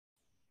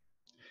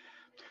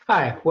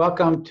Hi,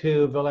 welcome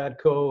to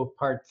Valadco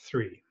Part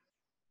 3.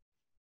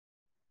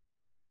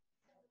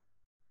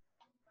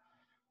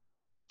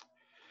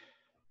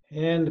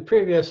 In the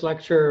previous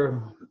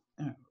lecture,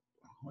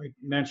 we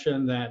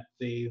mentioned that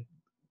the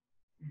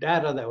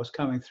data that was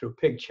coming through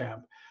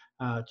PigChamp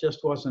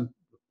just wasn't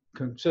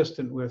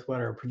consistent with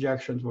what our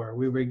projections were.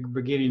 We were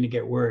beginning to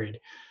get worried.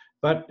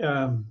 But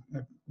a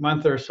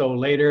month or so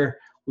later,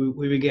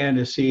 we began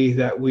to see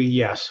that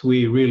we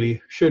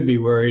really should be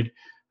worried.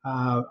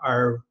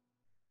 Our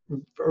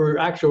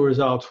actual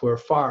results were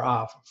far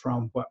off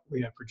from what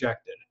we had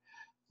projected.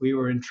 We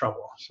were in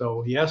trouble.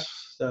 So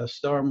yes, the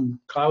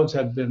storm clouds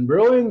had been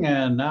brewing,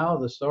 and now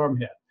the storm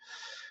hit.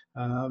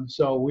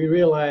 So we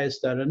realized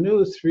that a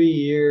new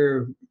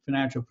 3-year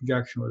financial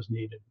projection was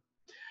needed.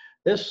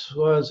 This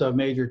was a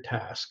major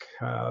task.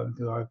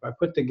 I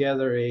put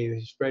together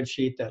a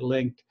spreadsheet that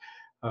linked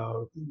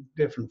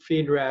different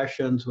feed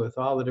rations with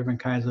all the different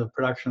kinds of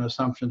production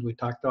assumptions we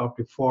talked about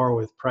before,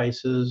 with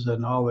prices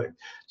and all that.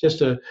 Just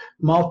a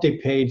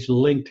multi-page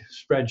linked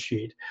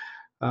spreadsheet.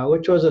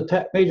 Which was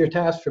a major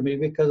task for me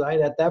because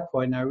at that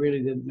point, I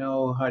really didn't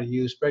know how to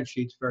use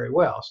spreadsheets very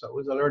well. So it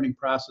was a learning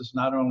process,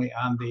 not only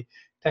on the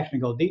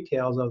technical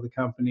details of the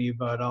company,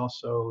 but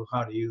also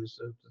how to use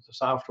the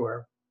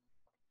software.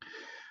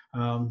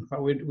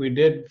 But we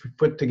did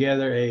put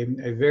together a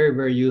very,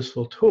 very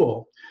useful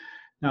tool.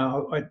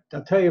 Now,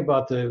 I'll tell you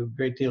about the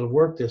great deal of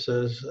work this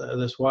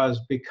was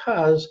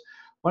because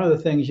one of the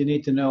things you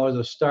need to know as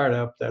a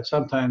startup that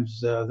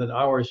sometimes the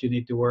hours you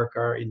need to work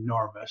are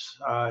enormous.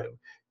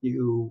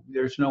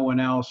 There's no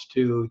one else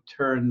to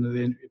turn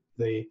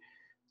the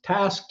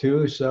task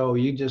to, so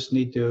you just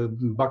need to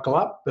buckle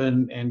up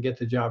and get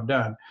the job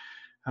done.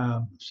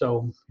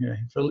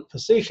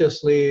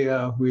 Facetiously,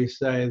 we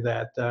say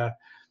that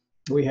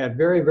we had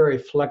very, very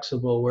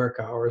flexible work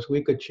hours.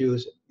 We could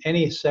choose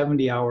any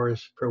 70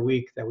 hours per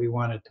week that we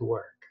wanted to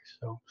work.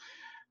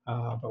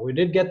 But we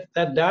did get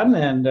that done,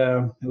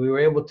 and we were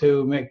able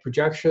to make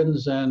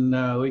projections, and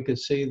we could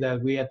see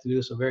that we had to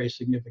do some very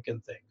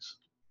significant things.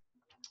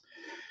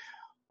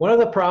 One of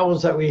the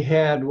problems that we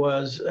had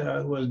was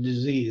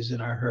disease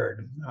in our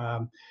herd.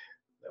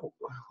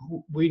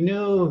 We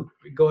knew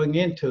going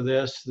into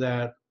this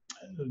that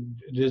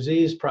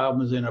disease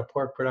problems in a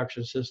pork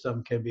production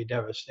system can be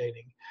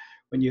devastating.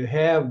 When you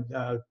have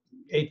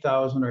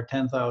 8,000 or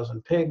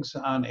 10,000 pigs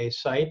on a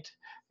site,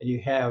 and you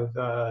have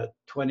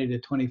 20 to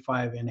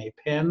 25 in a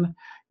pen,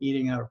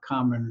 eating out of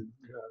common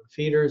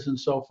feeders and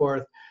so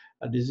forth,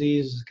 a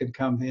disease can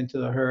come into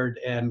the herd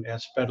and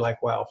spread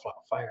like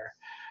wildfire.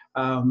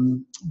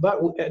 But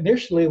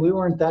initially, we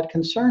weren't that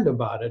concerned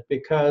about it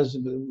because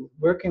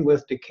working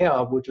with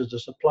DeKalb, which is the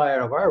supplier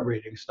of our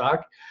breeding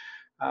stock,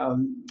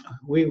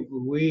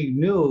 we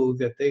knew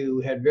that they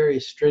had very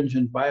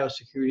stringent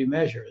biosecurity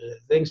measures,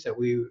 things that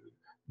we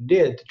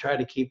did to try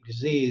to keep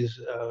disease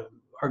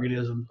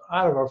organisms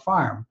out of our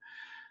farm.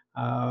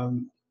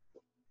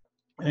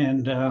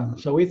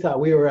 So we thought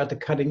we were at the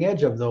cutting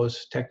edge of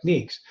those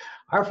techniques.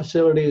 Our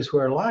facilities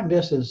were long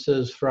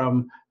distances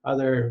from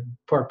other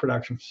pork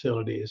production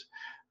facilities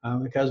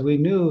because we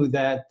knew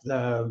that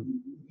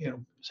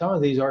some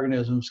of these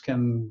organisms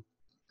can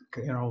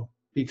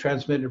be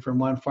transmitted from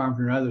one farm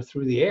to another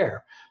through the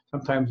air,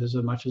 sometimes as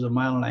much as 1.5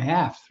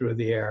 miles through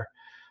the air.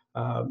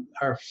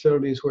 Our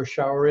facilities were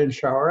shower in,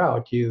 shower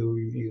out.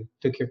 You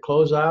took your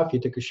clothes off, you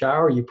took a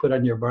shower, you put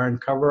on your barn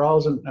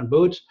coveralls and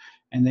boots,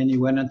 and then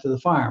you went into the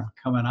farm.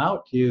 Coming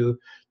out, you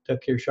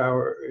took your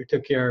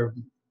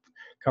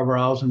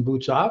coveralls and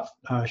boots off,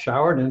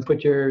 showered, and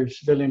put your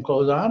civilian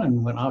clothes on,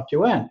 and went off you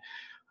went.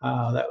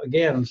 That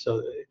again,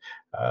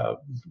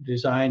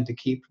 designed to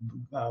keep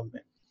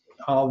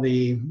all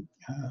the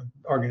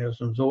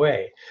organisms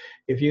away.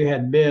 If you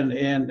had been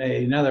in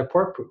another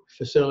pork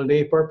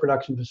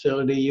production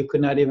facility, you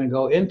could not even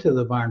go into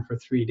the barn for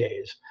 3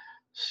 days.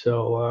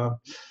 So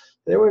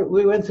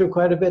we went through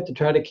quite a bit to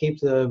try to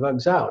keep the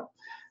bugs out.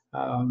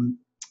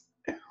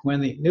 When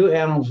the new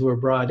animals were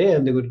brought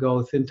in, they would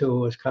go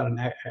into what's called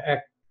an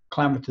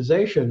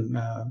acclimatization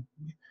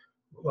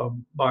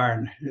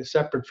barn,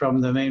 separate from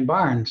the main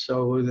barn.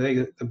 So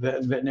the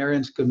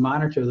veterinarians could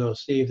monitor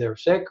those, see if they were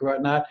sick or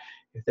whatnot.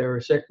 If they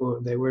were sick,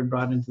 they were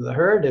brought into the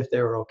herd. If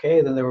they were okay,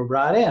 then they were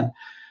brought in.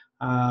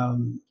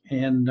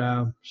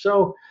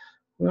 So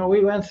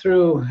we went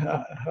through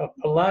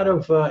a lot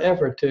of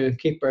effort to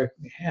keep our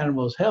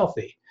animals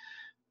healthy.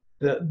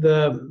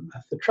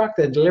 The truck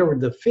that delivered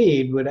the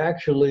feed would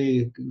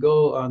actually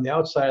go on the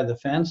outside of the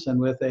fence, and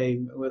with a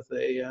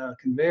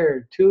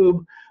conveyor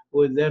tube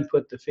would then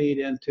put the feed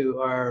into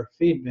our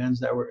feed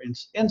bins that were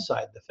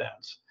inside the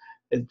fence.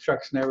 The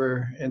trucks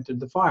never entered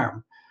the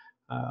farm.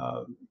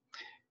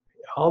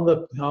 All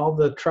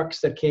the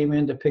trucks that came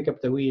in to pick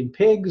up the weaned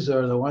pigs,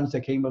 or the ones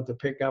that came up to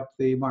pick up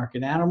the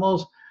market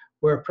animals,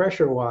 were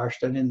pressure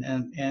washed and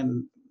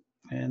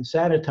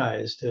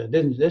sanitized,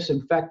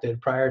 disinfected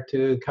prior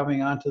to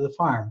coming onto the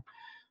farm.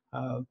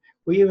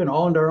 We even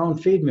owned our own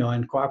feed mill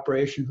in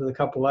cooperation with a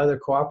couple other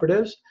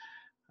cooperatives,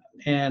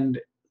 and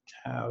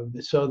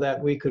so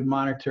that we could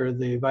monitor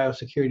the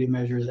biosecurity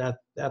measures at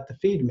the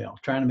feed mill,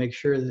 trying to make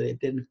sure that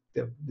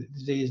the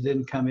disease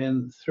didn't come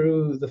in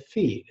through the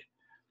feed.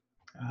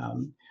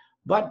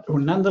 But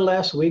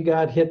nonetheless, we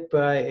got hit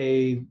by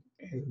a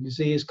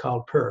disease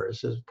called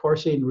PRRS,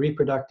 porcine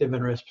reproductive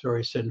and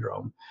respiratory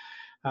syndrome.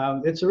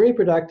 It's a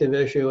reproductive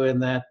issue in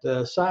that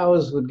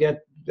sows would get,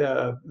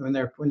 when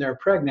they're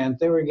pregnant,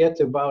 they would get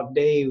to about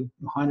day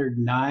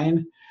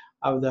 109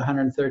 of the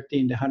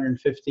 113 to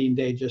 115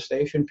 day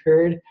gestation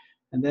period,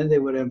 and then they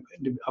would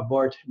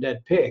abort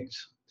dead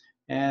pigs.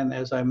 And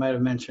as I might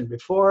have mentioned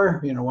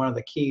before, one of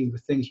the key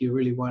things you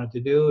really wanted to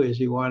do is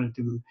you wanted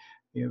to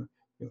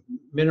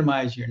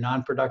minimize your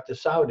non-productive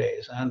sow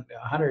days. And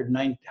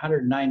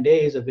 109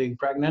 days of being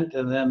pregnant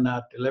and then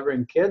not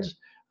delivering kids,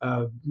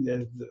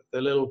 the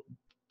little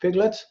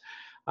piglets,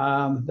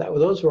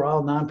 those were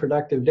all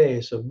non-productive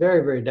days. So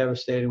very, very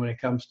devastating when it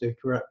comes to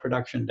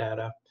production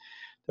data.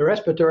 The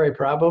respiratory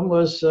problem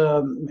was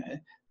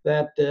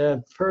that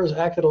PRRS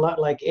acted a lot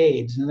like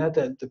AIDS, and that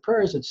the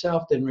PRRS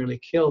itself didn't really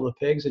kill the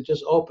pigs. It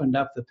just opened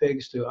up the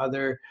pigs to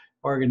other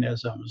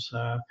organisms,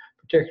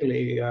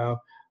 particularly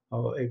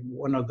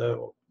one of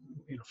the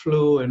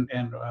flu and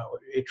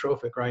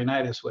atrophic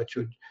rhinitis, which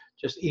would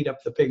just eat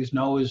up the pig's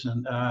nose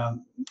and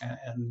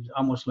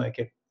almost like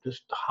it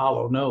just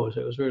hollow nose.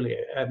 It was really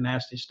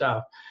nasty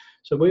stuff.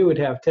 So we would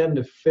have 10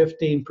 to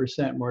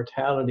 15%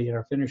 mortality in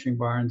our finishing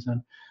barns,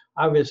 and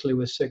obviously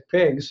with sick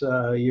pigs,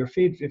 your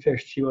feed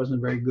efficiency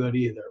wasn't very good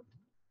either.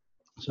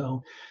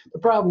 So the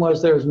problem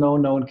was there was no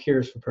known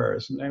cures for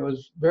PRRS, and it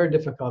was very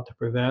difficult to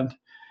prevent,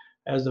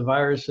 as the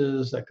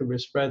viruses that could be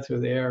spread through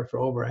the air for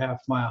over a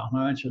half mile.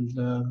 I mentioned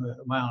a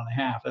mile and a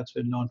half. That's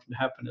been known to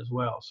happen as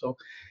well. So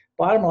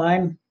bottom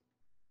line,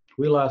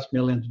 we lost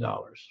millions of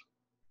dollars.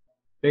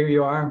 Bigger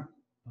you are,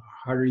 the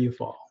harder you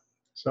fall.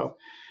 So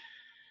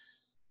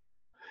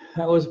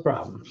that was a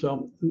problem.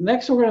 So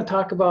next we're going to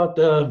talk about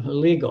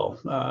legal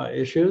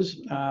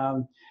issues,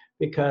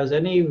 because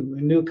any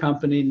new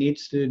company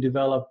needs to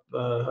develop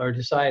or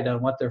decide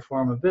on what their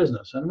form of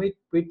business. And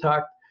we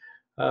talked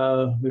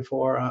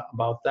before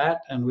about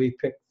that, and we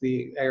picked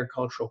the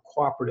agricultural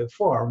cooperative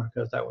form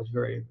because that was a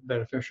very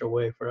beneficial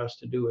way for us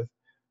to do with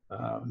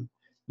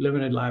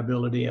limited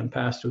liability and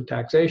pass-through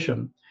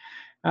taxation.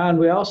 And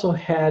we also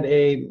had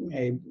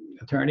a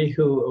attorney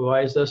who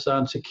advised us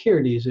on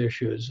securities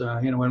issues,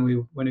 when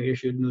we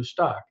issued new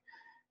stock,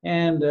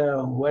 and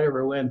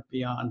whatever went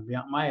beyond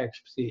my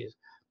expertise.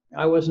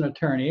 I was an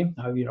attorney.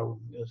 As I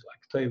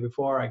could tell you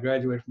before, I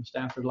graduated from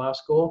Stanford Law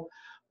School.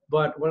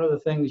 But one of the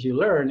things you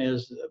learn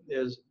is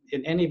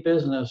in any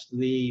business,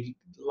 the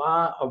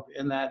law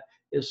in that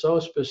is so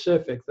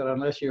specific that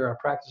unless you are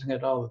practicing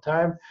it all the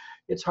time,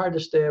 it's hard to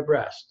stay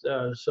abreast.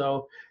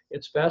 So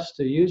it's best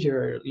to use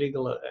your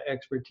legal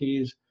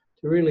expertise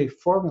to really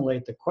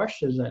formulate the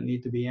questions that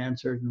need to be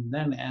answered, and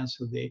then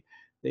answer the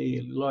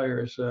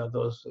lawyers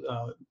those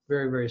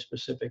very, very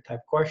specific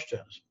type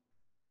questions.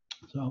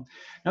 So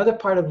another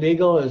part of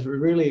legal is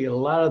really a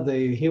lot of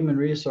the human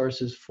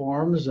resources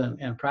forms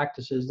and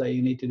practices that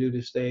you need to do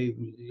to stay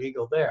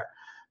legal there.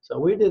 So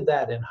we did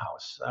that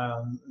in-house.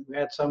 We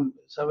had some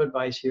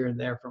advice here and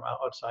there from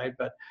outside,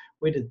 but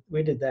we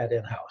did that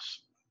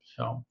in-house.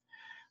 So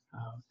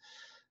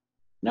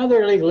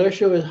another legal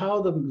issue is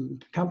how the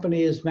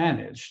company is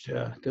managed,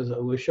 because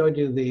we showed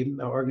you the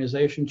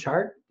organization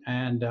chart,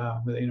 and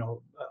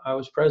I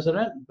was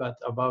president, but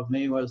above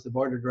me was the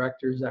board of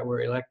directors that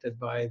were elected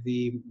by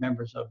the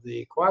members of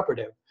the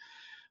cooperative.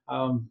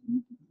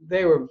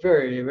 They were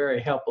very,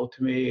 very helpful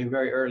to me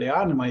very early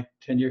on in my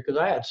tenure because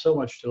I had so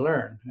much to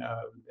learn,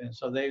 and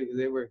so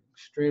they were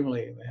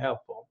extremely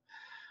helpful.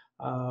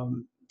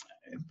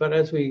 But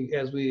as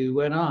we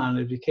went on,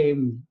 it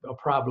became a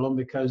problem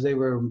because they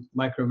were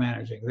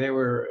micromanaging. They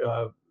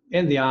were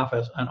in the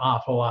office an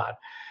awful lot.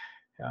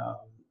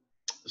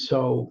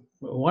 So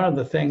one of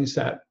the things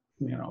that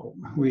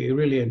we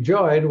really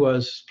enjoyed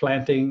was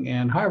planting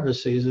and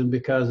harvest season,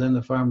 because then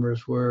the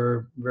farmers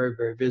were very,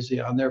 very busy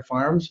on their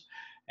farms,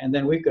 and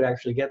then we could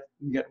actually get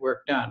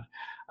work done.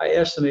 I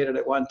estimated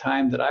at one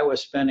time that I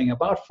was spending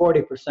about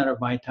 40% of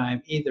my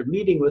time either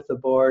meeting with the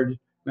board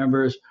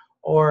members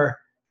or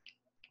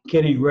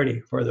getting ready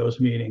for those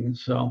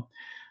meetings. So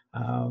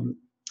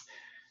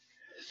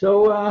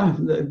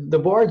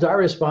the boards are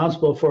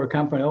responsible for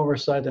company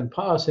oversight and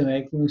policy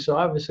making. So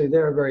obviously they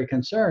were very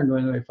concerned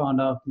when they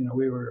found out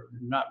we were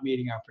not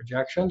meeting our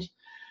projections.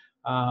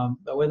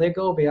 But when they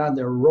go beyond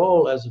their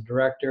role as a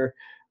director,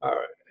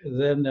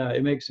 then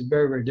it makes it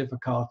very, very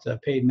difficult for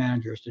paid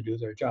managers to do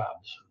their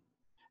jobs.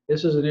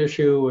 This is an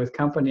issue with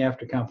company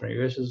after company.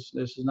 This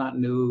is not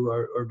new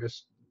or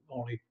just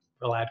only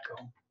Valadco.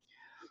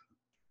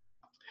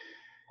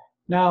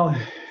 Now,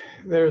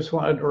 there's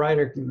one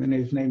writer, and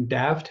he's named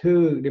Daft,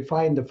 who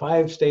defined the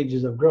 5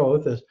 stages of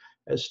growth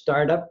as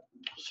startup,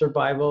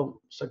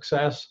 survival,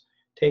 success,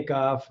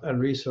 takeoff,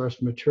 and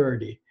resource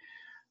maturity.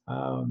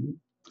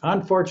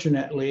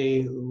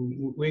 Unfortunately,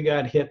 we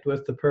got hit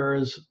with the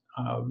PRRS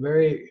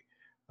very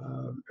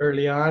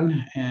early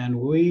on, and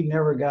we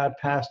never got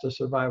past the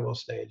survival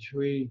stage.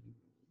 We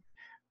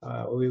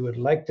We would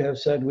like to have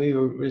said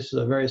this is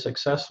a very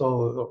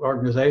successful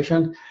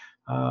organization.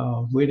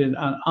 We did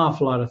an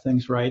awful lot of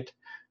things right,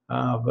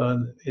 but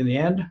in the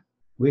end,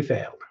 we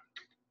failed.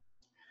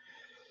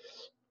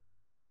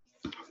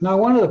 Now,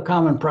 one of the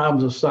common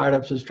problems with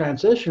startups is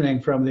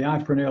transitioning from the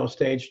entrepreneurial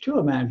stage to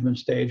a management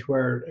stage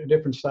where a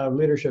different style of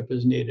leadership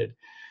is needed.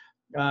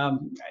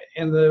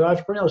 In the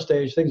entrepreneurial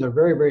stage, things are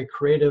very, very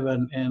creative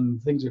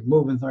and things are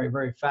moving very,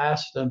 very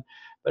fast.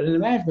 But in the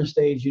management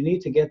stage, you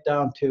need to get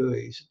down to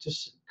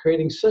just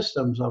creating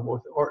systems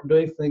or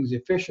doing things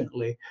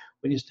efficiently.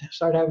 When you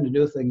start having to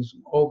do things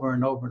over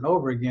and over and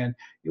over again,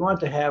 you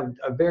want to have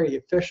a very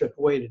efficient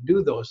way to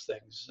do those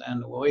things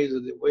and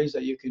ways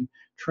that you can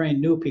train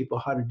new people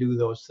how to do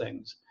those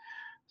things.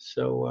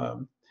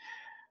 So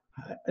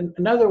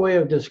another way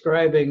of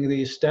describing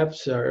these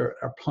steps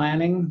are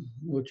planning,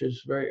 which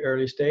is very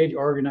early stage,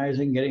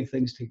 organizing, getting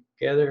things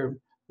together,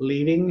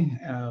 leading,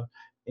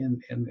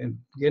 and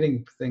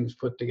getting things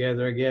put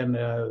together again,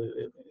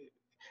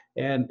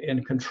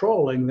 and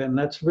controlling. Then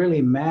that's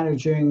really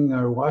managing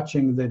or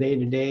watching the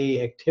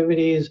day-to-day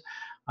activities,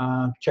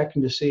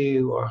 checking to see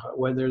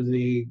whether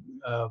the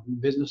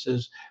business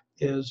is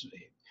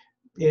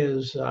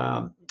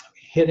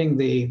hitting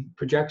the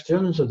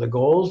projections or the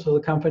goals of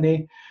the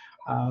company.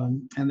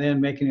 And then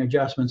making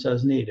adjustments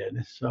as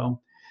needed. So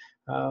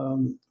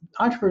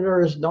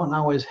entrepreneurs don't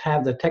always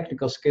have the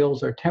technical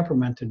skills or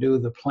temperament to do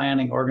the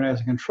planning,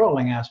 organizing,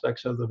 controlling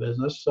aspects of the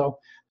business. So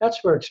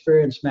that's where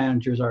experienced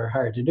managers are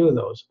hired to do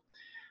those.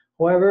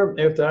 However,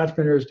 if the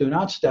entrepreneurs do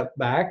not step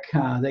back,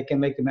 they can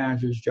make the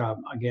manager's job,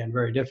 again,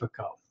 very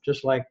difficult.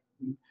 Just like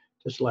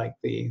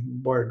the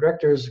board of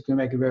directors can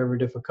make it very, very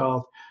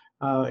difficult.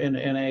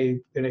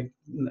 In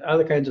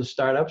other kinds of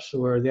startups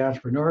where the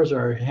entrepreneurs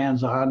are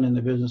hands-on in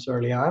the business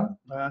early on,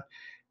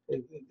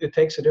 it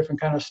takes a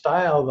different kind of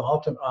style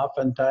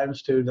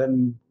oftentimes to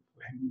then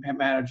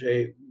manage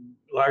a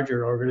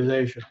larger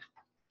organization.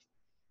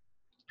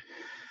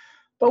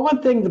 But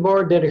one thing the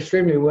board did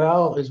extremely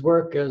well is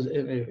work as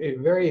a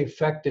very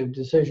effective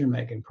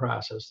decision-making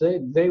process.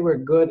 They were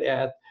good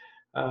at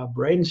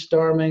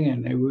brainstorming,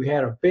 and we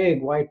had a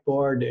big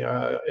whiteboard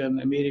in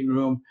the meeting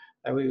room.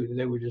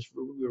 They would just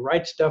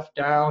write stuff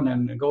down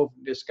and go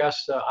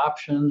discuss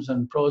options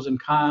and pros and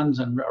cons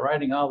and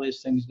writing all these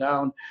things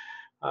down.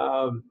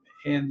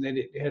 And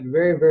they had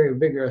very, very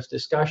vigorous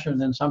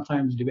discussion and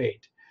sometimes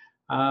debate.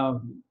 But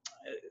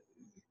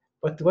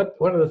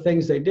one of the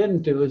things they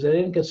didn't do is they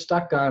didn't get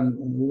stuck on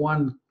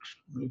one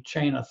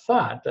chain of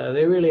thought.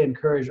 They really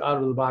encouraged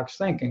out-of-the-box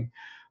thinking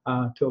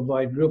to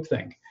avoid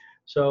groupthink.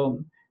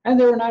 So, and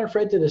they were not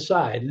afraid to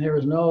decide, and there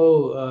was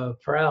no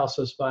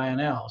paralysis by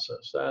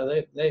analysis.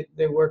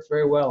 They worked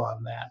very well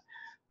on that.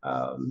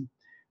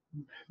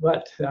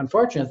 But the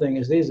unfortunate thing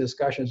is these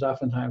discussions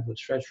oftentimes would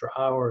stretch for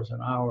hours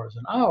and hours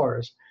and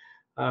hours,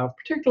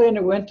 particularly in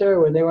the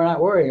winter when they were not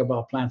worrying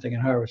about planting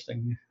and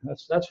harvesting.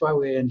 That's why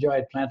we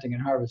enjoyed planting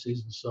and harvest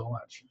season so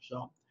much.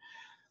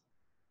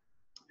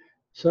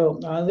 So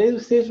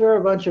these were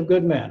a bunch of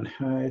good men.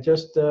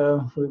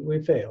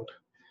 We failed.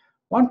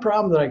 One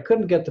problem that I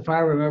couldn't get the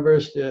farmer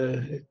members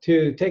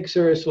to take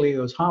seriously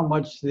was how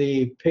much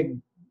the pig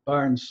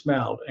barn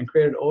smelled and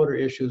created odor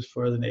issues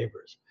for the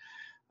neighbors.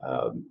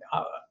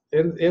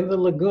 In the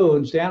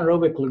lagoons, the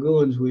anaerobic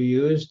lagoons we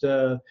used,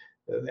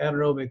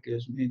 anaerobic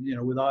is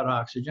without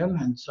oxygen,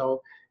 and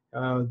so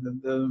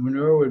the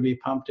manure would be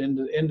pumped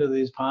into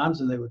these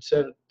ponds, and they would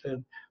sit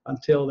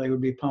until they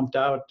would be pumped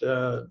out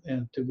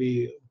and to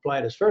be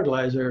applied as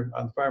fertilizer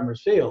on the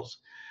farmers' fields.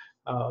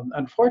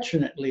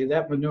 Unfortunately,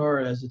 that manure,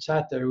 as it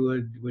sat there,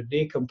 would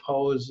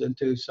decompose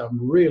into some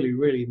really,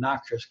 really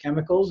noxious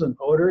chemicals and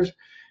odors.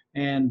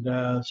 And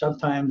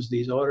sometimes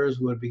these odors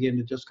would begin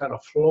to just kind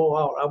of flow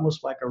out,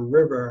 almost like a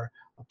river,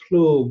 a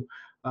plume,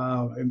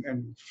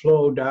 and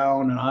flow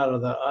down and out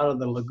of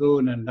the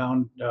lagoon and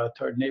down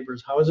toward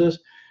neighbors' houses.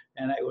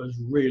 And it was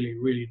really,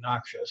 really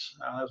noxious.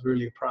 That was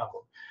really a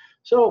problem.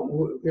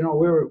 So we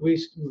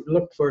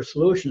looked for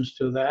solutions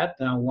to that.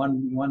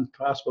 One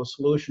possible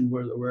solution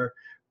were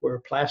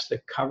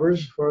plastic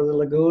covers for the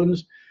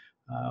lagoons.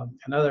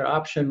 Another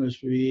option was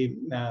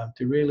to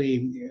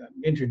really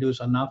introduce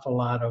an awful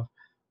lot of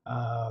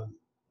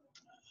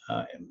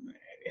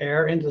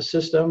air into the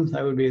system.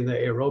 That would be the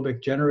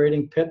aerobic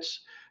generating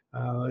pits.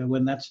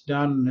 When that's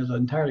done, there's an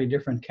entirely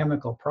different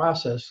chemical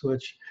process,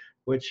 which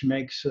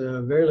makes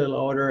very little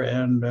odor,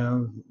 and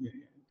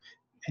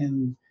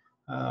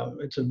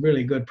it's a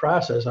really good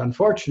process.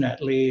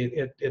 Unfortunately,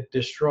 it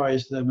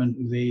destroys them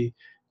and the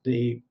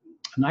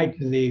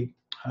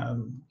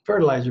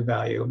fertilizer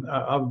value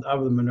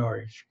of the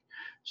manure.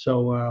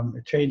 So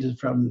it changes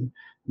from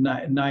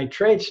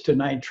nitrates to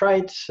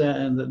nitrites,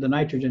 and the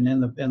nitrogen in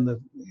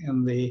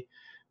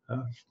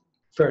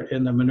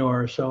the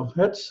manure. So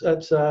that's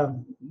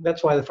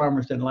why the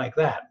farmers didn't like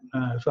that,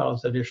 as well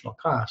as the additional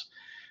cost.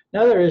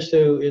 Another is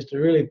to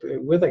really,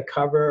 with a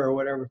cover or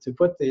whatever, to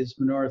put these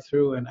manure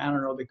through an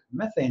anaerobic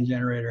methane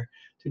generator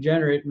to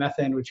generate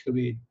methane, which could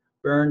be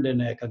burned in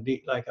like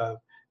a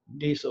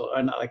diesel,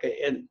 or not like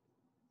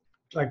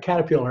like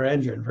Caterpillar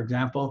engine, for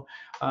example,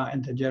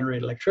 and to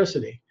generate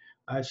electricity.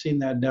 I've seen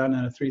that done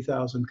in a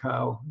 3,000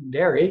 cow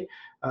dairy.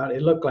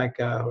 It looked like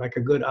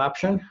a good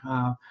option,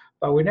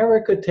 but we never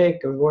could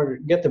get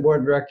the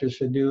board of directors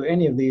to do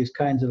any of these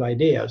kinds of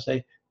ideas.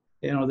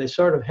 They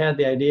sort of had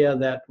the idea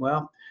that,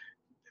 well,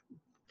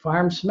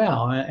 farms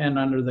smell, and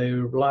under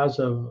the laws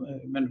of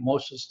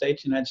most of the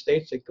states, United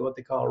States, they what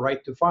they call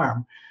right to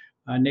farm.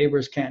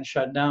 Neighbors can't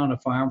shut down a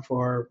farm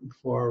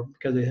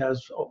because it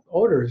has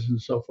odors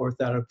and so forth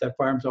that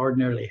farms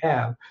ordinarily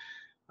have.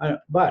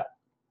 But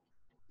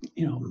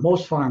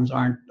most farms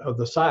aren't of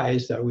the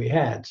size that we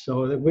had,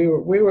 so we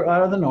were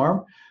out of the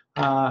norm,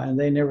 and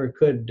they never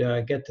could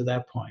get to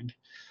that point.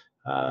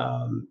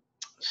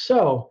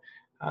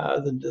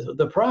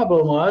 The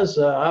problem was,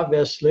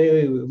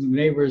 obviously,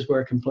 neighbors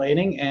were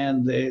complaining,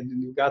 and they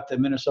got the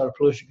Minnesota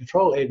Pollution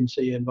Control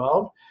Agency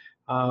involved.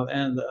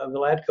 And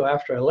Valadco,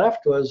 after I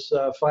left, was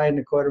fined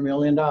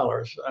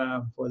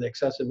 $250,000 for the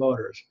excessive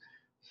odors.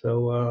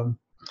 So,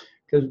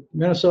 because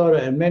Minnesota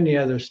and many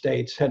other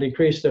states had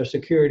increased their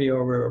security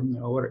over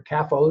what are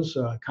CAFOs,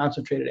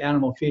 concentrated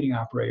animal feeding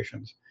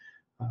operations.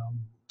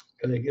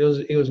 It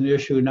was an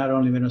issue not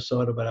only in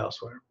Minnesota but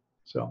elsewhere.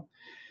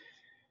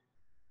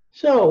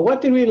 So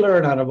what did we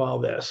learn out of all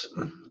this?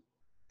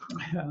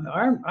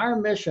 Our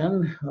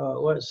mission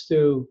was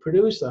to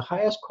produce the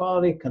highest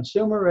quality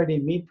consumer-ready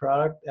meat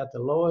product at the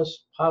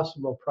lowest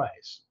possible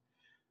price.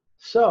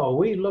 So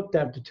we looked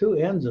at the two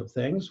ends of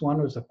things.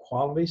 One was the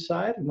quality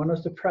side, and one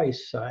was the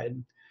price side.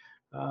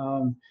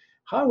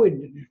 How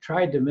we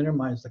tried to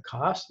minimize the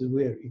cost is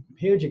we had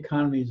huge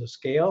economies of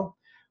scale.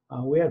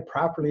 We had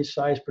properly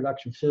sized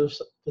production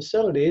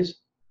facilities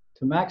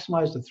to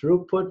maximize the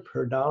throughput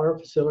per dollar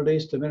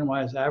facilities to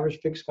minimize average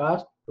fixed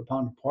cost per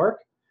pound of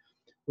pork.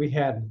 We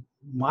had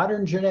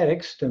modern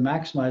genetics to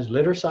maximize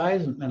litter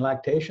size and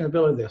lactation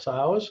ability of the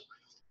sows,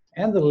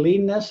 and the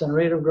leanness and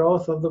rate of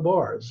growth of the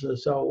boars.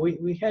 So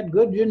we had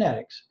good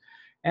genetics,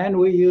 and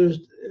we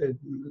used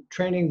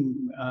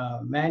training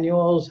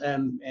manuals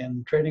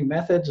and training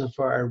methods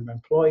for our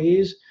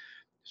employees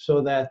so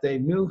that they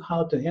knew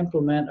how to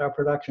implement our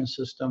production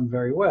system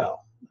very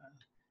well.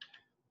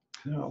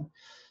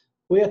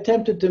 We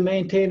attempted to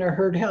maintain our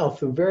herd health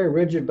through very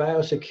rigid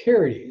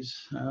biosecurities.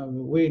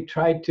 We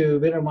tried to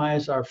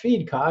minimize our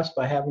feed costs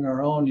by having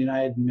our own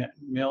United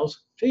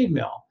Mills feed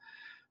mill.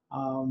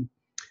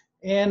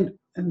 And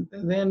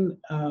then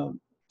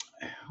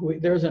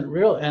there's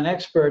an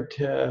expert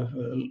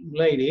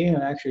lady,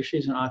 and actually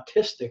she's an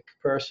autistic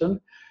person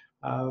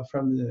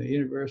from the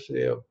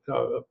University of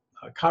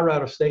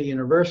Colorado State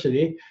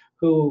University,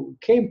 who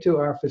came to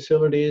our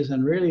facilities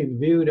and really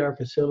viewed our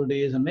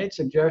facilities and made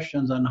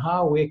suggestions on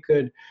how we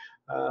could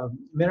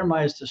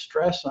minimize the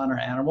stress on our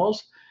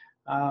animals,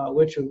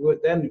 which would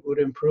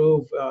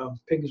improve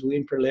pigs'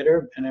 wean per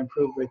litter and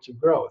improve rates of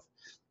growth.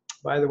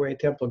 By the way,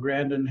 Temple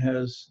Grandin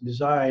has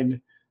designed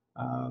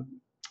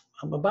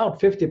about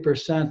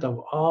 50% of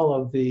all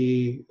of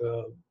the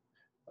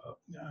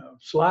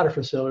slaughter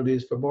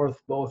facilities for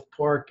both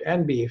pork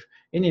and beef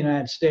in the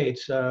United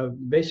States.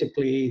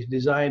 Basically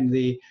designed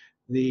the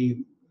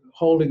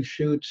holding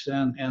chutes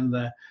and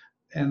the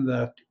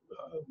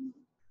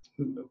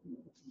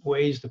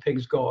ways the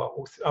pigs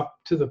go up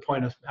to the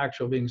point of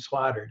actually being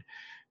slaughtered.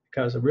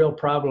 Because the real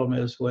problem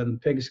is when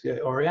pigs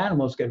or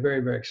animals get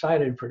very, very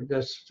excited for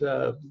just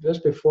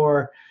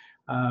before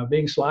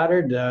being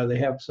slaughtered, they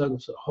have a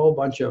whole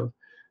bunch of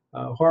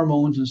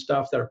hormones and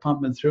stuff that are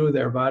pumping through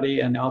their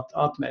body, and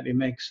ultimately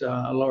makes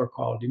a lower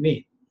quality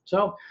meat.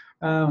 So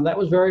that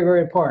was very,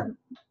 very important.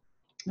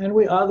 And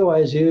we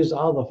otherwise used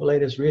all the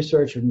latest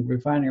research and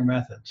refining our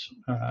methods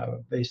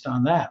based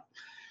on that.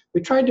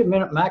 We tried to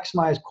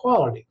maximize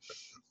quality.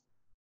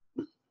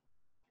 The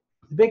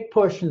big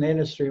push in the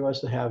industry was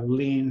to have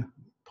lean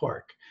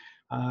pork.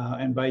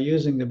 And by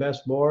using the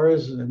best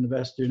boars and the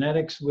best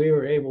genetics, we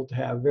were able to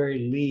have very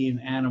lean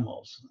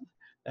animals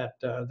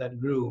that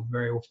grew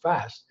very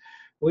fast.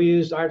 We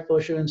used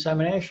artificial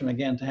insemination,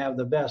 again, to have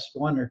the best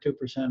 1 or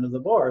 2% of the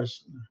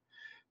boars.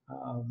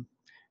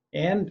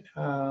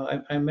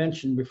 I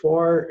mentioned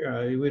before,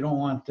 we don't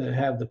want to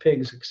have the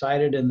pigs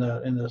excited in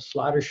the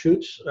slaughter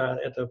chutes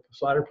at the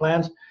slaughter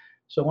plants.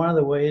 So one of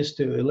the ways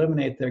to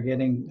eliminate their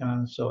getting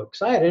so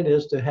excited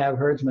is to have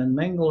herdsmen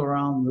mingle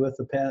around with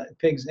the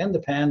pigs in the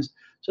pens,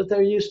 so that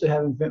they're used to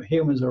having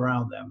humans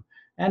around them.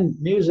 And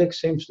music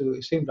seemed to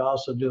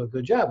also do a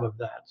good job of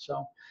that.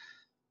 So,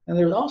 and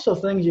there's also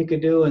things you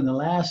could do in the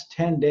last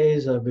 10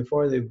 days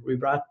before we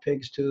brought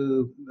pigs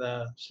to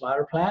the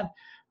slaughter plant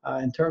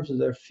in terms of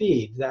their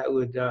feed that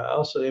would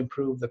also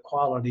improve the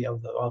quality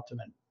of the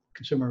ultimate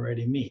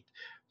consumer-ready meat.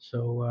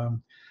 So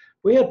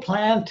we had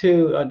planned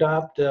to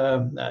adopt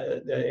a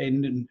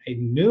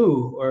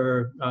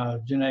new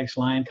genetics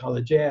line called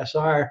the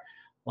JSR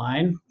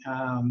line,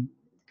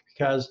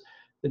 because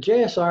the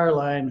JSR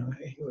line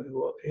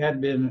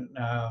had been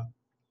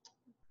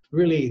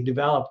really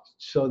developed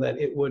so that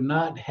it would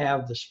not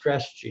have the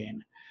stress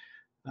gene.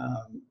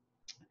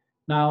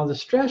 Now, the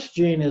stress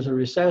gene is a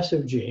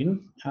recessive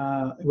gene,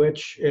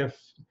 which if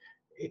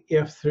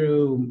if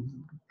through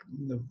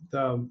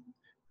the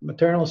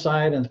maternal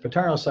side and the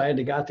paternal side,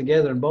 they got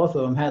together and both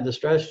of them had the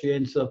stress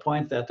genes to the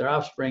point that their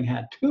offspring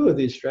had two of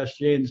these stress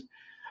genes,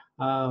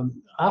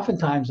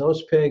 oftentimes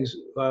those pigs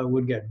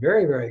would get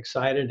very, very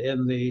excited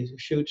in the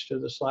chutes to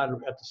the slaughter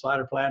at the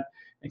slaughter plant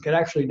and could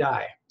actually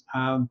die.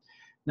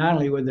 Not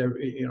only would there,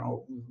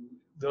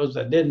 those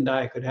that didn't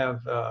die could have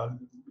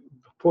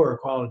poorer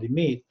quality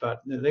meat,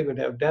 but they would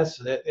have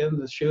deaths in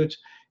the chutes,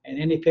 and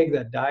any pig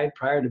that died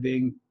prior to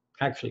being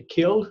actually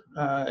killed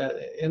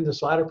in the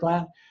slaughter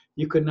plant,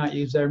 you could not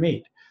use their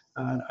meat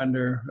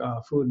under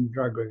food and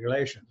drug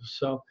regulations.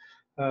 So,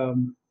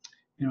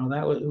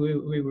 that was,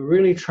 we were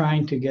really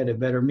trying to get a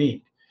better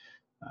meat.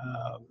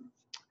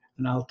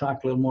 And I'll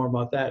talk a little more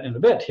about that in a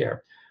bit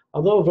here.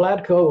 Although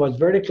Valadco was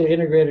vertically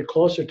integrated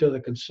closer to the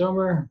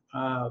consumer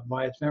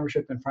by its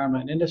membership in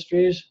farmland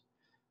industries,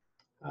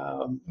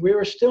 we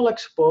were still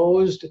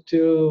exposed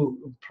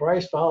to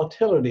price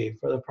volatility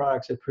for the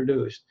products it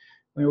produced.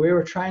 We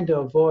were trying to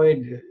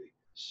avoid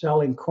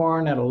selling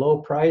corn at a low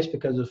price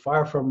because it's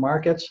far from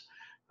markets,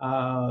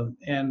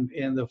 and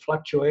in the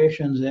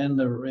fluctuations in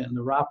the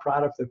raw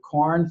product of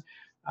corn.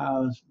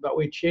 But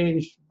we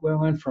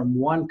went from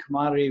one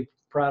commodity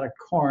product,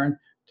 corn,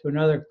 to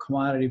another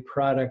commodity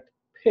product,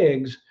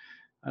 pigs.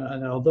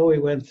 And although we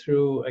went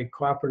through a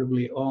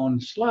cooperatively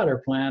owned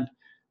slaughter plant,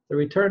 the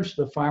returns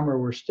to the farmer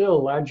were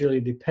still largely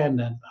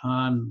dependent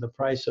on the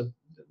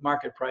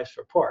market price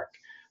for pork.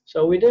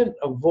 So we didn't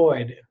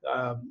avoid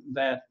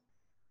that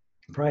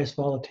price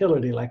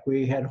volatility like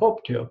we had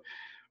hoped to.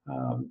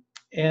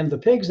 And the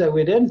pigs that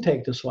we didn't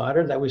take to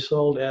slaughter, that we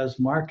sold as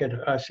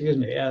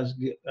as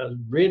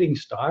breeding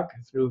stock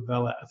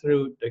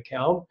through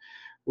DeKalb,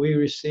 we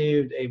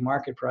received a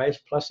market price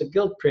plus a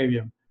gilt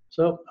premium.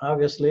 So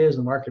obviously, as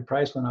the market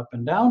price went up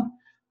and down,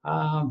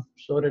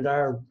 so did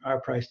our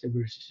price that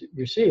we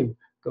received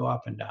go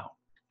up and down.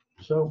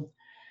 So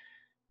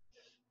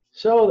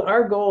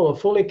our goal of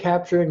fully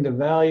capturing the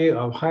value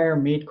of higher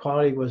meat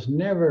quality was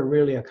never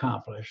really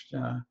accomplished,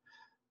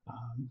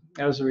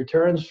 as the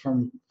returns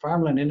from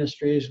farmland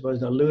industries was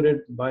diluted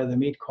by the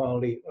meat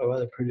quality of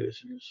other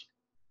producers.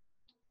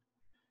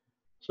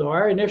 So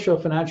our initial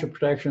financial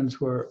projections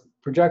were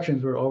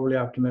overly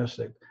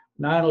optimistic.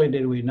 Not only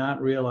did we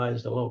not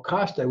realize the low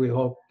cost that we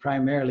hoped,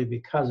 primarily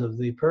because of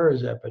the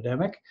PRRS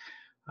epidemic,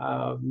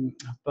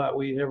 but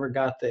we never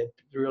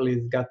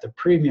really got the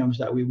premiums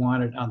that we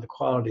wanted on the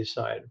quality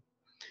side.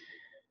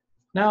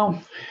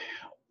 Now,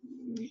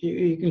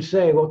 you can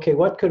say, okay,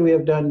 what could we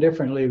have done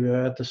differently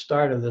at the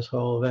start of this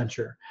whole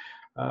venture?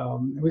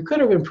 We could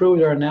have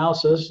improved our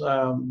analysis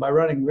by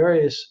running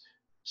various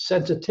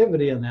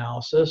sensitivity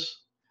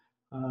analysis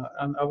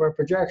of our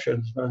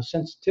projections.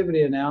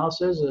 Sensitivity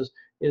analysis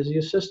is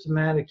you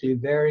systematically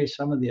vary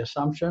some of the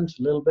assumptions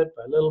little bit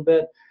by little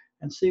bit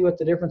and see what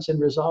the difference in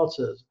results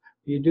is.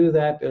 You do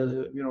that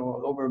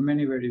over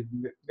many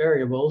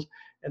variables,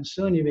 and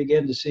soon you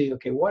begin to see,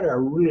 okay, what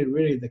are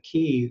really the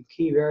key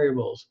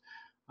variables.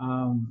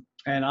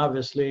 And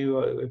obviously,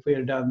 if we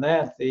had done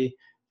that, the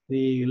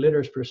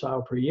litters per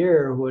sow per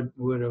year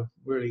would have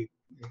really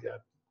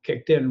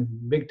kicked in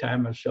big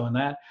time of showing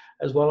that,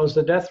 as well as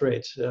the death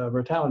rates,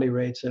 mortality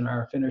rates in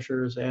our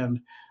finishers and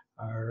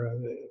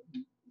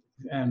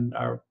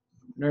our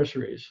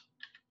nurseries.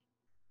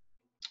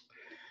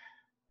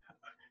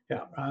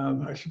 Yeah,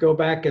 I should go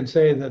back and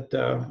say that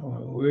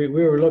we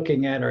were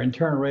looking at our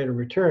internal rate of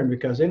return,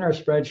 because in our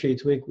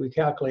spreadsheets we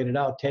calculated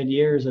out 10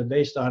 years, and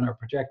based on our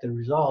projected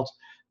results,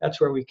 that's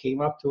where we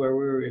came up to where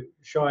we were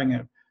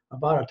showing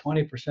about a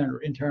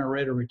 20% internal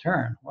rate of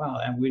return. Wow,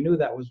 and we knew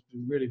that was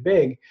really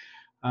big,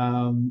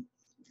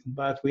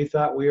 but we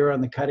thought we were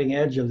on the cutting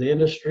edge of the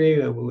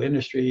industry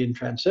in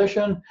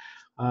transition.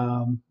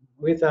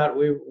 We thought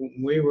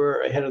we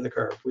were ahead of the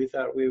curve. We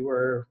thought we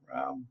were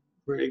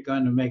really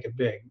going to make it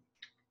big.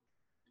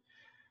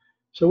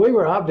 So we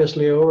were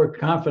obviously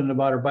overconfident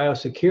about our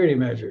biosecurity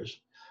measures.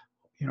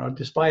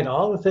 Despite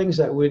all the things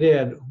that we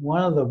did,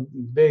 one of the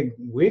big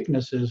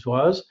weaknesses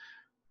was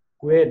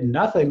we had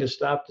nothing to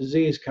stop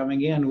disease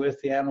coming in with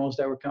the animals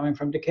that were coming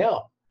from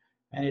DeKalb.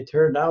 And it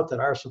turned out that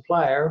our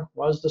supplier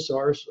was the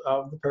source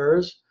of the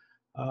PRRS,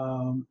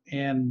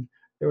 and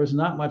there was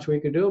not much we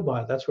could do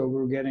about it. That's where we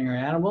were getting our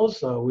animals,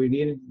 so we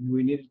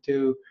needed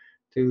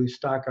to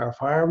stock our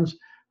farms.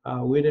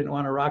 We didn't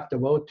want to rock the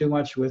boat too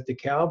much with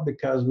DeKalb,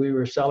 because we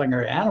were selling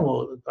our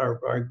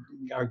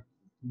our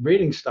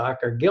breeding stock,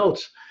 our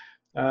gilts,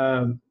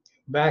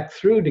 back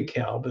through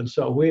DeKalb, and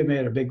so we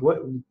made a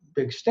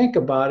big stink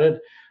about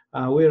it.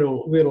 We'd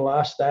have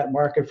lost that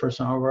market for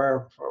some of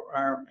our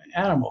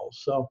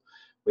animals, so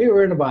we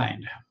were in a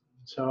bind.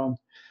 So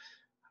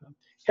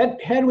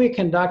had we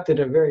conducted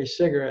a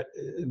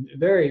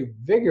very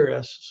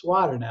vigorous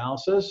SWOT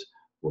analysis,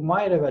 we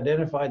might have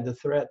identified the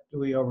threat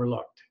we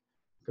overlooked.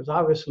 Because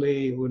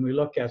obviously, when we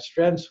look at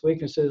strengths,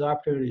 weaknesses,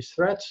 opportunities,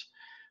 threats,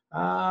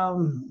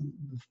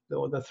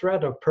 the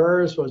threat of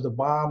PRRS was the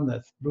bomb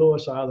that blew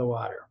us out of the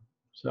water.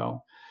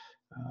 So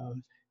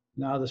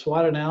Now, the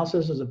SWOT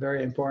analysis is a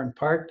very important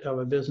part of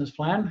a business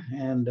plan,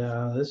 and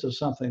this is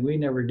something we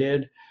never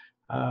did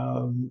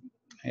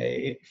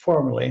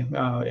formally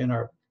in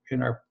our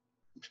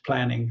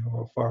planning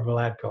for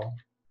Valadco.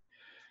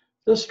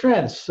 The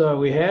strengths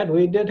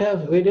we did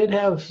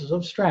have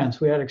some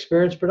strengths. We had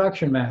experienced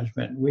production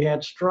management. We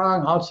had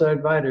strong outside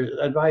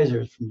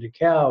advisors from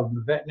DeKalb,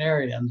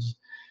 veterinarians,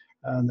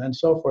 and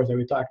so forth that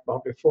we talked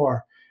about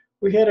before.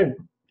 We had an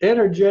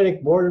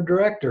energetic board of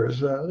directors.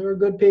 They were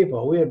good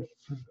people. We had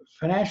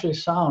financially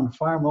sound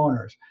farm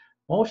owners.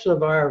 Most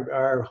of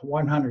our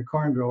 100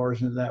 corn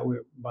growers that we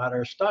bought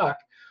our stock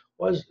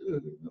was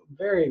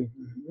very,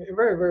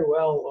 very, very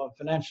well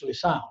financially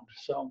sound.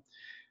 So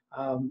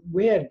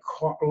we had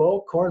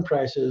low corn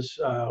prices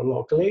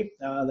locally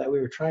that we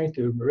were trying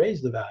to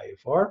raise the value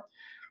for.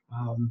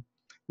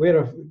 We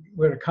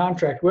had a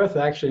contract with,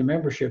 actually,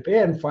 membership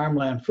in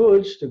Farmland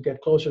Foods to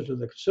get closer to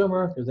the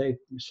consumer, because they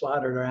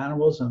slaughtered our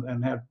animals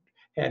and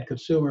had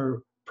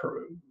consumer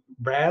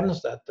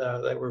brands that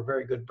were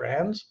very good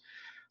brands.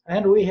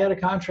 And we had a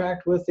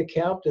contract with the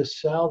DeKalb to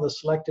sell the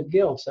selected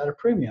gilts at a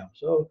premium.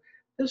 So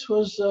this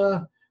was,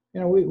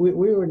 we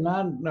were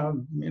not,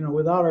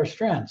 without our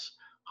strengths.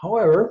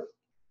 However,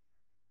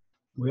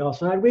 we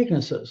also had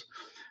weaknesses.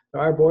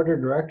 Our board of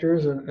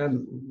directors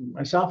and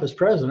myself as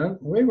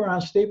president, we were on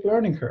a steep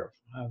learning curve.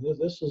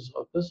 This is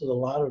a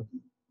lot of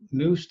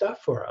new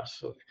stuff for us.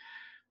 So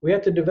we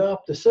had to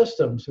develop the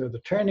systems, the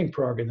training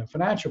program, the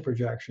financial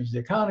projections, the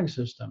accounting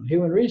system,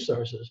 human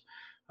resources.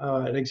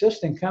 An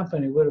existing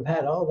company would have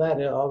had all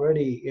that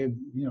already,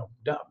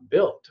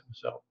 built.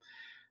 So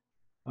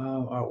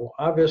our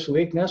obvious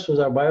weakness was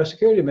our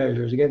biosecurity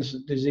measures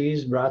against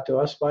disease brought to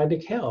us by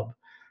DeKalb.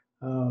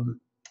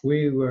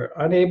 We were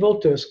unable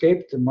to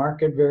escape the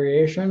market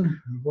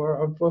variation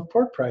of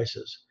pork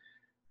prices.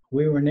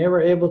 We were never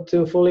able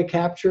to fully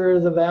capture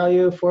the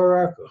value for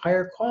our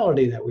higher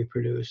quality that we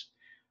produced.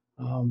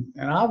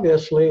 And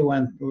obviously,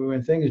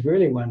 when things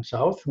really went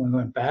south, when it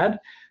went bad,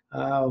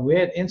 we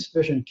had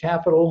insufficient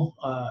capital,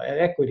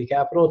 equity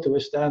capital, to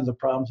withstand the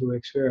problems we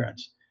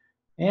experienced.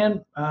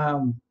 And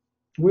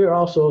we were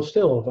also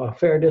still a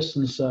fair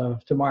distance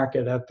to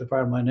market at the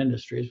Farmland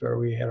Industries, where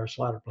we had our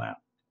slaughter plant.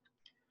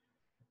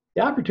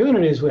 The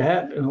opportunities we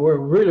had were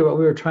really what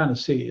we were trying to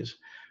seize.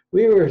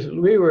 We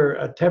were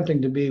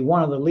attempting to be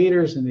one of the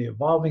leaders in the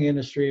evolving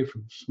industry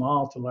from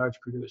small to large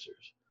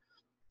producers.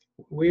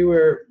 We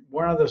were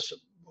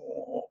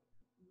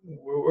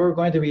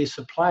going to be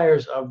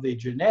suppliers of the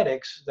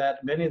genetics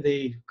that many of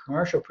the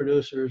commercial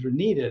producers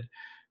needed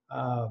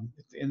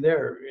in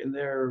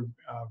their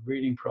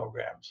breeding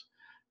programs,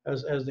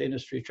 as the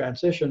industry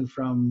transitioned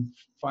from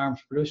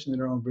farms producing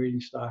their own breeding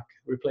stock,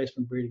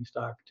 replacement breeding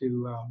stock,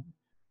 to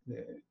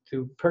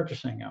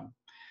purchasing them.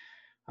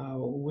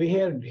 We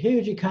had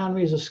huge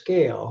economies of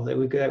scale that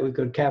we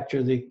could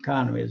capture the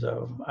economies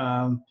of.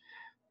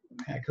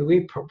 Because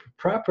we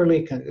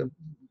properly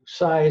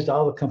sized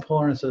all the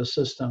components of the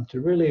system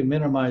to really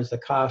minimize the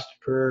cost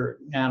per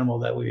animal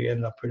that we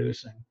ended up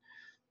producing.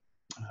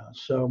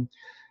 So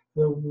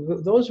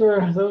those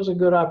are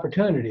good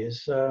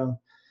opportunities.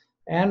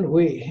 And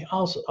we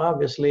also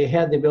obviously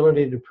had the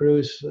ability to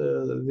produce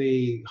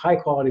the high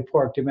quality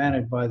pork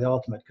demanded by the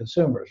ultimate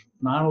consumers.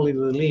 Not only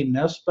the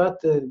leanness, but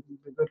the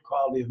good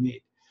quality of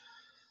meat.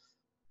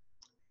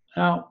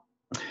 Now,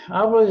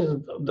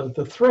 obviously,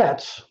 the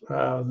threats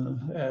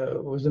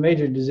was the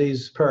major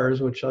disease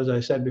PRRS, which, as I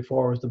said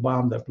before, was the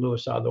bomb that blew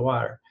us out of the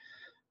water.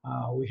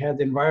 We had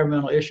the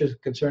environmental issues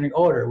concerning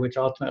odor, which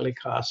ultimately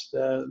cost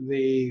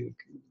the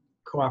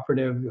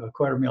cooperative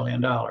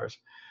 $250,000.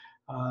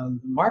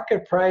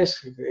 Market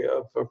price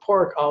for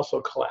pork also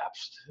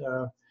collapsed.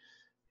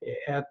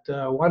 At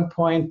one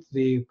point,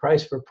 the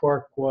price for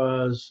pork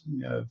was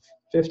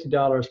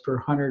 $50 per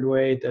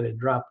hundredweight, and it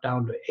dropped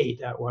down to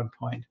 $8 at one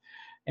point.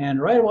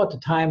 And right about the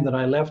time that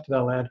I left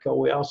Valadco,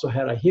 we also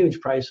had a huge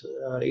price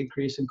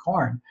increase in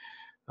corn.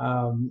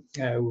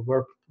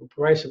 Where the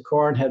price of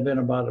corn had been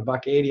about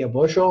 $1.80 a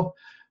bushel,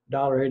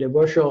 $1.80 a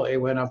bushel, it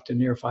went up to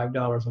near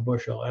 $5 a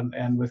bushel.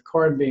 And with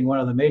corn being one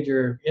of the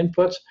major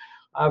inputs,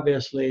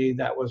 obviously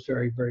that was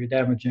very, very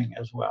damaging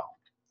as well.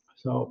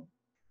 So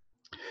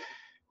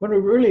when we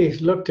really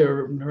look to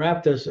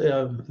wrap this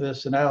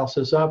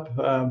analysis up,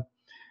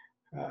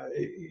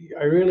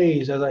 I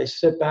really, as I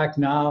sit back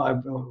now, I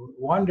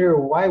wonder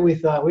why we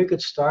thought we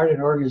could start an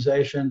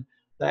organization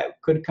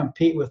that could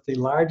compete with the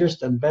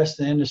largest and best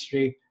in the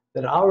industry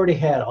that already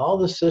had all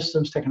the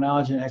systems,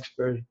 technology, and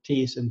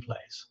expertise in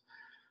place.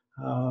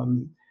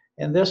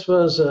 And this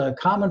was a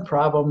common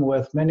problem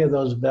with many of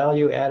those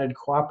value-added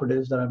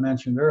cooperatives that I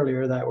mentioned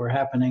earlier that were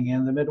happening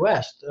in the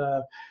Midwest,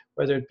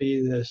 whether it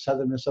be the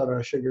Southern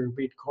Minnesota Sugar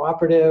Beet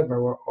Cooperative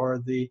or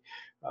the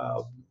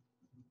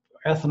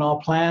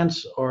ethanol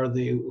plants, or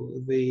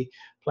the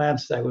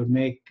plants that would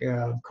make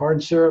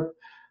corn syrup.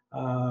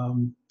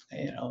 All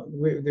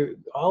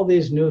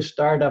these new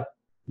startup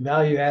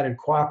value-added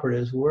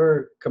cooperatives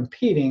were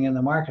competing in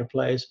the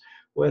marketplace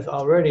with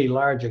already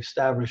large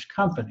established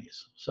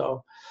companies.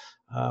 So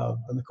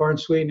In the corn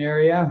sweetening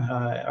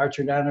area,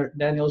 Archer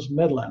Daniels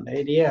Midland,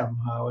 ADM,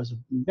 was a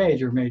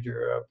major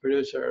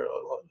producer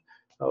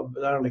of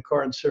not only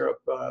corn syrup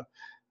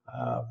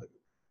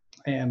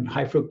and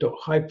high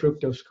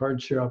fructose corn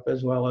syrup,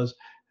 as well as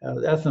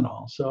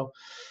ethanol. So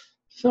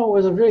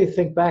as I really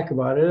think back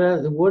about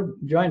it, would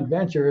joint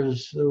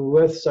ventures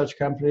with such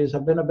companies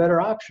have been a better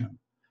option?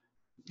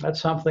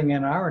 That's something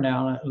in our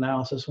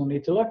analysis we'll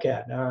need to look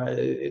at.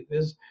 It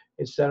is,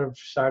 instead of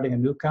starting a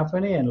new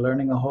company and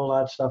learning a whole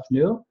lot of stuff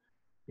new,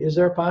 is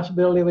there a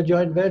possibility of a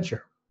joint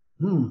venture?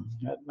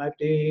 That might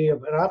be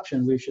an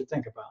option we should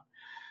think about.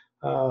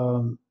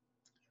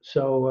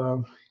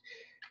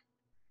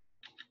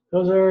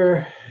 Those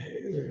are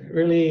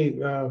really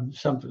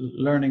some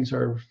learnings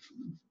or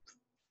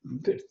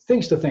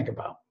things to think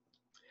about.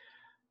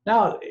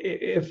 Now,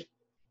 if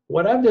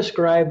what I've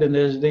described in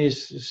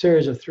these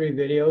series of 3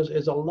 videos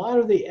is a lot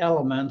of the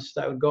elements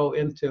that would go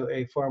into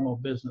a formal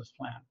business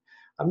plan.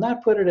 I've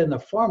not put it in the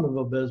form of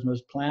a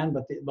business plan,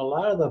 but a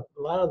lot of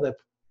the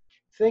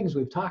things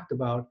we've talked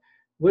about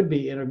would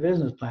be in a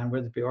business plan,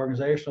 whether it be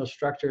organizational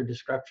structure,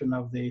 description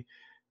of the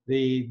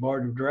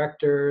board of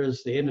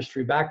directors, the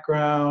industry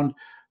background,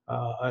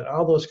 and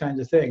all those kinds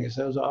of things.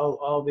 Those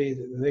all be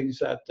the things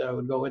that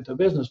would go into a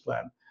business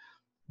plan.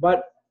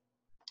 But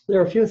there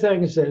are a few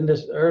things in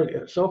this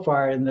so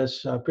far in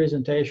this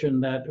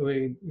presentation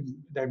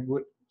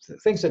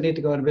things that need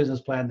to go in a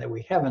business plan that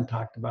we haven't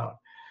talked about.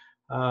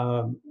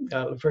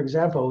 For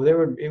example,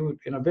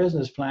 in a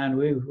business plan,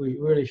 we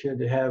really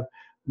should have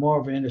more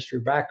of an industry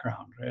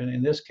background. And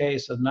in this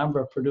case, a number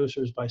of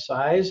producers by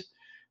size,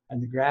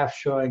 and the graph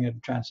showing a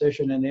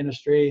transition in the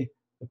industry,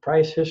 the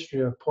price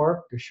history of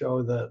pork to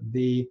show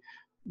the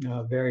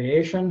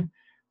variation,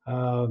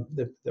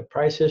 the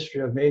price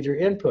history of major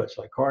inputs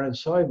like corn and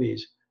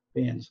soybeans.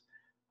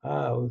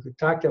 We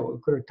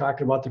could have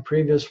talked about the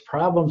previous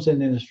problems in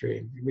the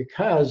industry,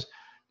 because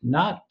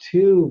not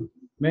too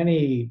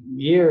many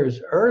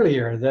years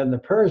earlier than the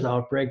PRRS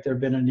outbreak, there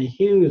had been a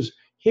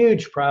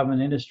huge problem in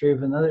the industry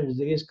of another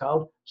disease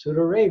called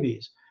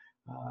pseudorabies.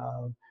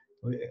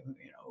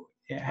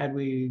 Had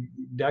we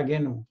dug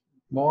in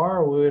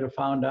more, we would have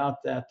found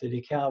out that the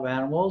DeKalb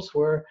animals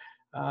were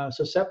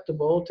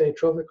susceptible to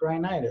atrophic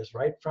rhinitis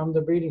right from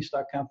the breeding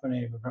stock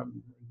company,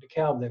 from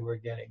DeKalb they were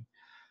getting.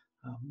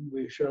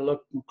 We should have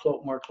looked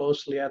more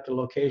closely at the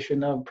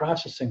location of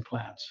processing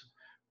plants.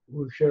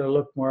 We should have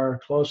looked more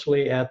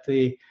closely at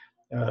the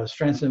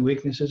strengths and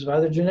weaknesses of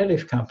other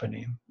genetics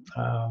company.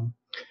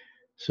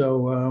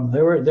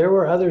 There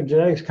were other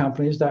genetics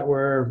companies that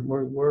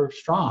were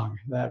strong,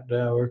 that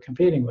were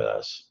competing with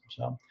us.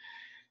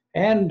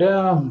 And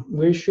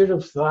we should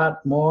have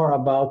thought more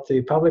about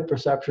the public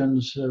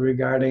perceptions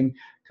regarding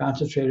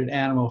concentrated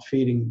animal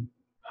feeding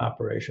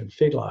operations,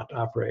 feedlot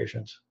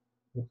operations,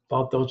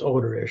 about those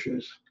odor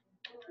issues.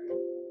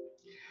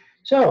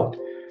 So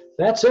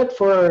that's it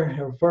for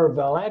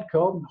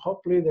Valadco.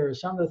 Hopefully there are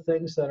some of the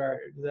things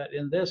that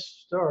in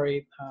this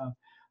story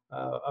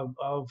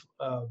of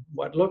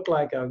what looked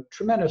like a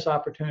tremendous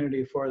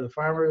opportunity for the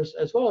farmers,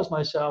 as well as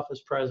myself as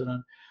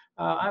president.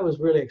 I was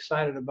really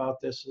excited about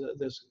this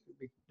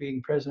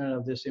being president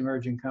of this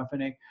emerging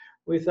company.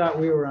 We thought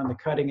we were on the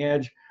cutting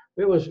edge.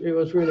 It was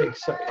really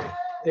exciting.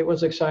 It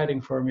was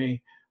exciting for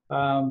me.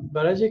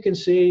 But as you can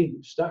see,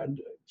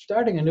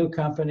 starting a new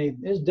company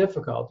is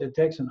difficult. It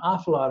takes an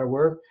awful lot of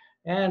work,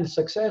 and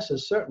success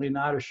is certainly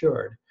not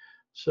assured.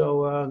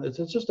 So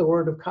it's just a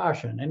word of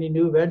caution. Any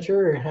new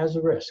venture has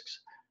risks,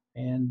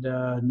 and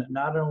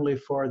not only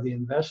for the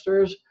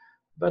investors,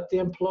 but the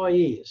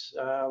employees.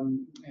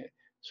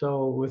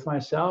 So with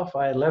myself,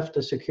 I left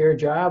a secure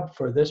job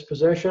for this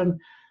position,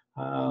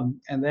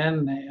 and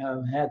then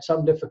had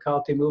some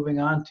difficulty moving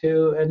on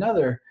to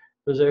another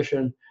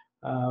position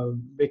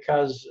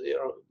because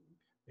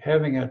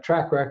having a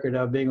track record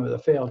of being with a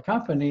failed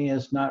company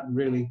is not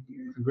really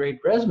a great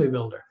resume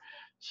builder.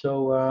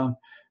 So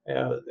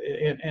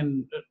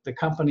and the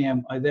company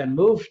I then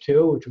moved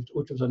to,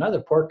 which was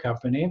another pork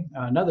company,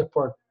 another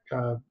pork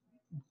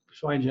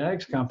swine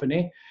genetics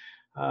company,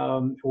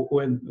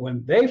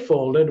 when they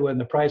folded, when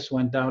the price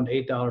went down to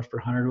 $8 per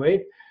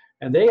hundredweight,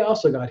 and they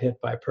also got hit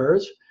by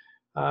PRRS,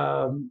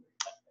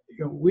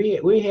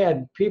 we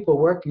had people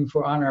working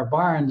on our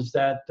barns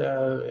that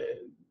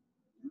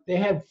they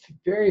had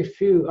very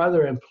few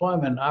other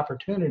employment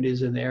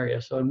opportunities in the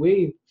area. So when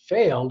we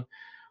failed,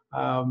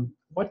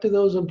 what do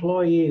those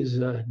employees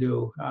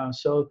do?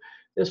 So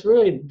this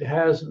really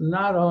has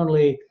not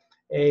only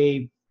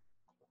a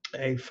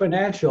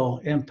financial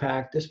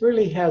impact, this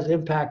really has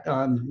impact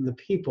on the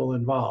people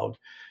involved.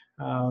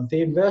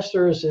 The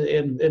investors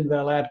in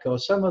Valadco,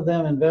 some of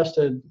them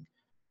invested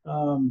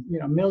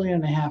 $1.5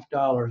 million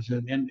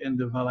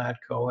into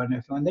Valadco,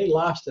 and when they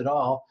lost it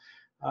all,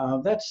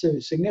 that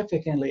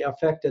significantly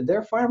affected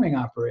their farming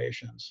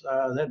operations.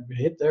 That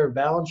hit their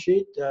balance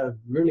sheet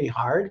really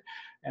hard,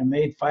 and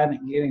made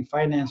getting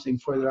financing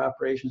for their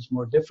operations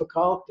more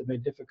difficult. It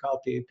made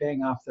difficulty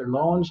paying off their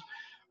loans.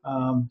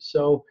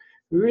 So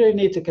we really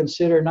need to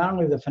consider not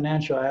only the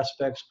financial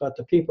aspects, but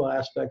the people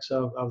aspects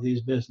of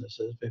these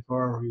businesses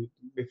before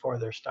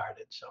they're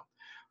started. So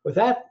with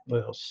that,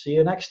 we'll see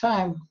you next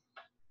time.